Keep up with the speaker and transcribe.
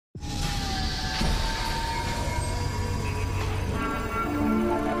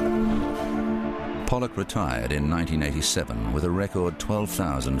Pollock retired in 1987 with a record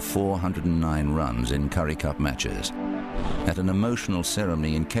 12,409 runs in Currie Cup matches. At an emotional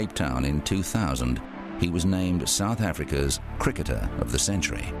ceremony in Cape Town in 2000, he was named South Africa's Cricketer of the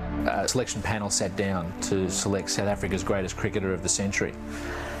Century. A selection panel sat down to select South Africa's greatest cricketer of the century.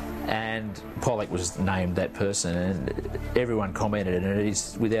 And Pollock was named that person, and everyone commented, and it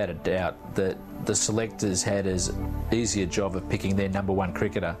is without a doubt that the selectors had as easy a job of picking their #1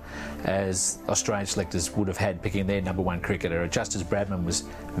 cricketer as Australian selectors would have had picking their #1 cricketer. Just as Bradman was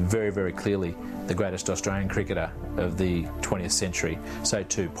very, very clearly the greatest Australian cricketer of the 20th century, so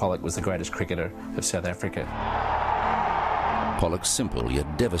too Pollock was the greatest cricketer of South Africa. Pollock's simple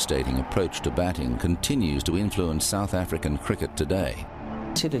yet devastating approach to batting continues to influence South African cricket today.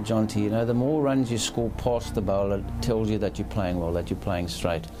 I said to John T, the more runs you score past the bowler, it tells you that you're playing well, that you're playing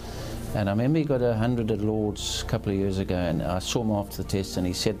straight. And I remember he got 100 at Lords a couple of years ago, and I saw him after the test, and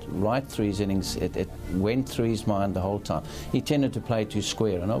he said right through his innings, it went through his mind the whole time. He tended to play too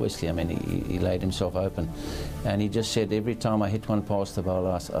square, and obviously, he laid himself open. And he just said, every time I hit one past the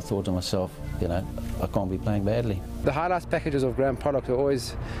bowler, I thought to myself, I can't be playing badly. The highlights packages of Graeme Pollock are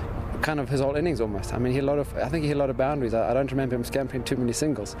always kind of his whole innings almost. I think he hit a lot of boundaries. I don't remember him scampering too many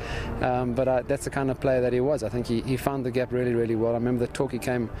singles, but that's the kind of player that he was. I think he found the gap really, really well. I remember the talk he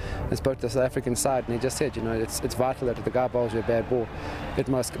came and spoke to the South African side, and he just said, it's vital that if the guy bowls you a bad ball, it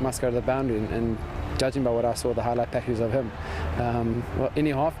must go to the boundary. And judging by what I saw, the highlight packages of him, any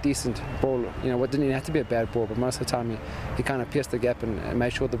half decent ball, what didn't even have to be a bad ball, but most of the time he kind of pierced the gap and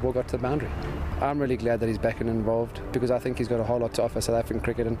made sure the ball got to the boundary. I'm really glad that he's back and involved, because I think he's got a whole lot to offer South African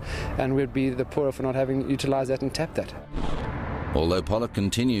cricket, and we'd be the poorer for not having utilised that and tapped that. Although Pollock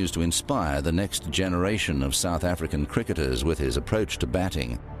continues to inspire the next generation of South African cricketers with his approach to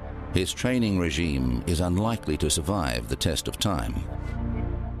batting, his training regime is unlikely to survive the test of time.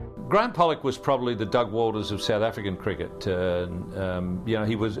 Graeme Pollock was probably the Doug Walters of South African cricket.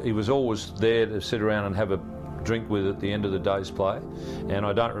 He was always there to sit around and have a drink with at the end of the day's play, and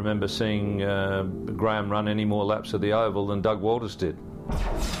I don't remember seeing Graeme run any more laps of the Oval than Doug Walters did.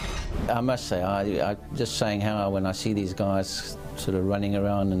 I must say, I just saying how when I see these guys sort of running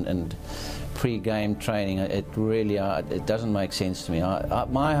around and pre-game training, it really it doesn't make sense to me.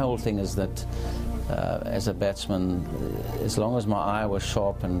 My whole thing is that as a batsman, as long as my eye was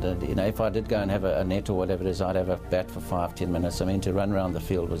sharp, and if I did go and have a net or whatever it is, I'd have a bat for 5-10 minutes. To run around the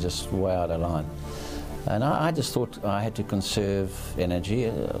field was just way out of line. And I just thought I had to conserve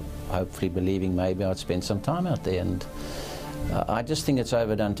energy, hopefully believing maybe I'd spend some time out there. And I just think it's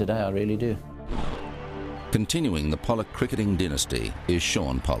overdone today, I really do. Continuing the Pollock cricketing dynasty is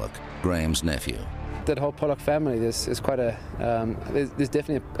Sean Pollock, Graeme's nephew. That whole Pollock family, there's quite there's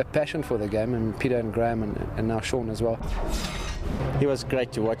definitely a passion for the game, and Peter and Graeme and now Sean as well. He was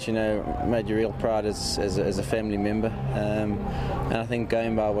great to watch, made you real proud as a family member. And I think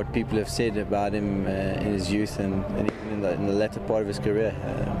going by what people have said about him in his youth and even in the latter part of his career,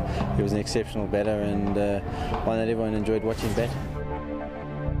 he was an exceptional batter and one that everyone enjoyed watching bat.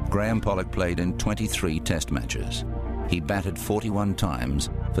 Graeme Pollock played in 23 test matches. He batted 41 times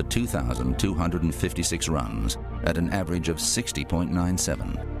for 2,256 runs at an average of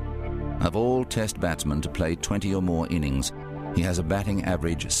 60.97. Of all test batsmen to play 20 or more innings, he has a batting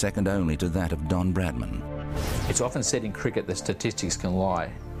average second only to that of Don Bradman. It's often said in cricket that statistics can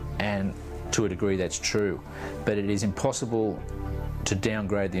lie, and to a degree that's true, but it is impossible to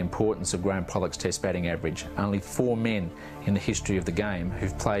downgrade the importance of Graeme Pollock's test batting average. Only 4 men in the history of the game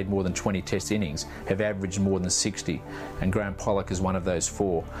who've played more than 20 test innings have averaged more than 60, and Graeme Pollock is one of those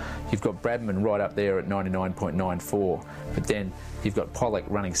 4. You've got Bradman right up there at 99.94, but then you've got Pollock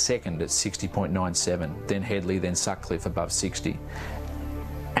running second at 60.97, then Headley, then Sutcliffe above 60.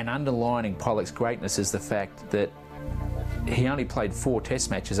 And underlining Pollock's greatness is the fact that he only played 4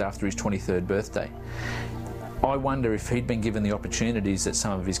 test matches after his 23rd birthday. I wonder if he'd been given the opportunities that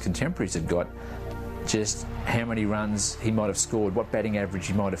some of his contemporaries had got, just how many runs he might have scored, what batting average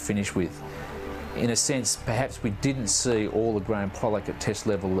he might have finished with. In a sense, perhaps we didn't see all the Graeme Pollock at test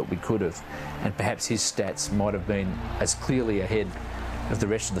level that we could have, and perhaps his stats might have been as clearly ahead of the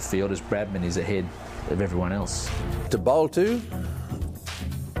rest of the field as Bradman is ahead of everyone else. To bowl to,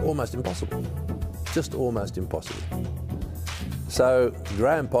 almost impossible. Just almost impossible. So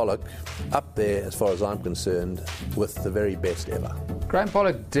Graeme Pollock up there, as far as I'm concerned, with the very best ever. Graeme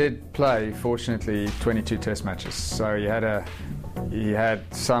Pollock did play, fortunately, 22 test matches, so he had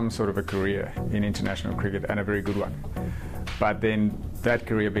some sort of a career in international cricket, and a very good one. But then that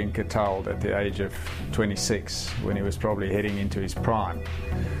career being curtailed at the age of 26, when he was probably heading into his prime,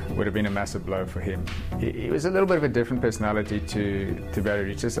 would have been a massive blow for him. He was a little bit of a different personality to Barry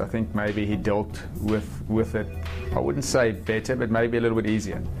Richards. I think maybe he dealt with it, I wouldn't say better, but maybe a little bit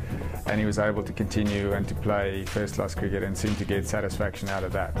easier. And he was able to continue and to play first-class cricket and seem to get satisfaction out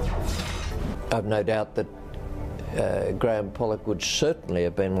of that. I've no doubt that Graeme Pollock would certainly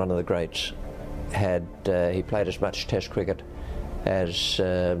have been one of the greats had he played as much Test cricket as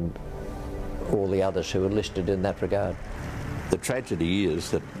all the others who were listed in that regard. The tragedy is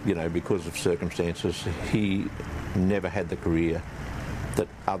that, you know, because of circumstances, he never had the career that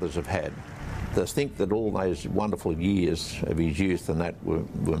others have had. To think that all those wonderful years of his youth and that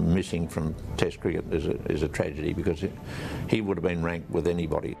were missing from Test cricket is a tragedy, because he would have been ranked with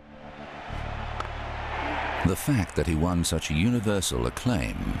anybody. The fact that he won such universal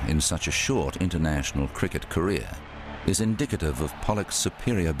acclaim in such a short international cricket career is indicative of Pollock's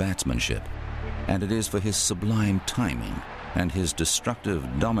superior batsmanship, and it is for his sublime timing and his destructive,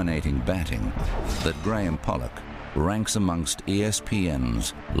 dominating batting that Graeme Pollock ranks amongst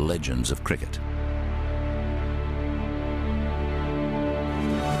ESPN's legends of cricket.